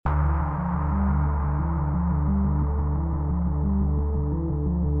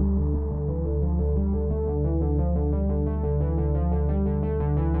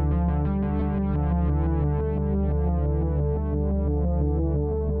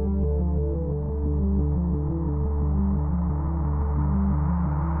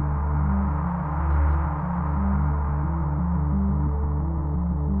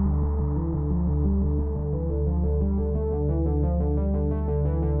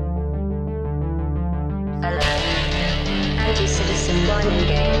Alert. Anti-citizen 1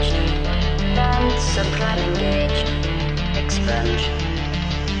 engaged. Banned subplan engaged. Expunge.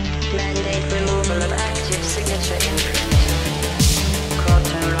 Mandate removal of active signature imprint.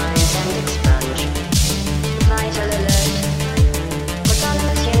 Cauterize and expunge. Vital alert.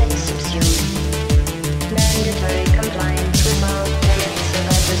 Autonomous units subsumed. Mandatory compliance with all tenets of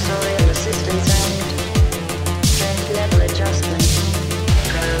Adversarial Assistance Act. Threat level adjustment.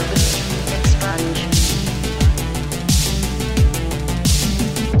 Probe. Expunge.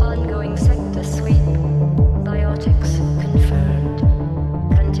 Ongoing sector sweep. Biotics confirmed.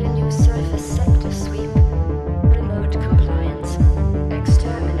 Continue surface sector sweep. Remote compliance.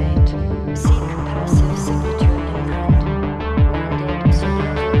 Exterminate. Seek passive signature imprint. Mandate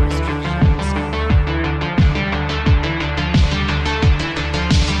sub-level restrictions.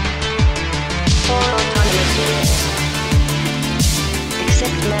 For autonomous units.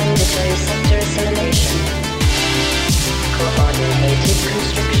 Accept mandatory sector assimilation. Coordinated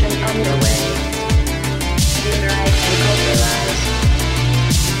constriction underway. Rewrite and cauterize.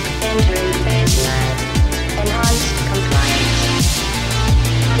 Entering phase.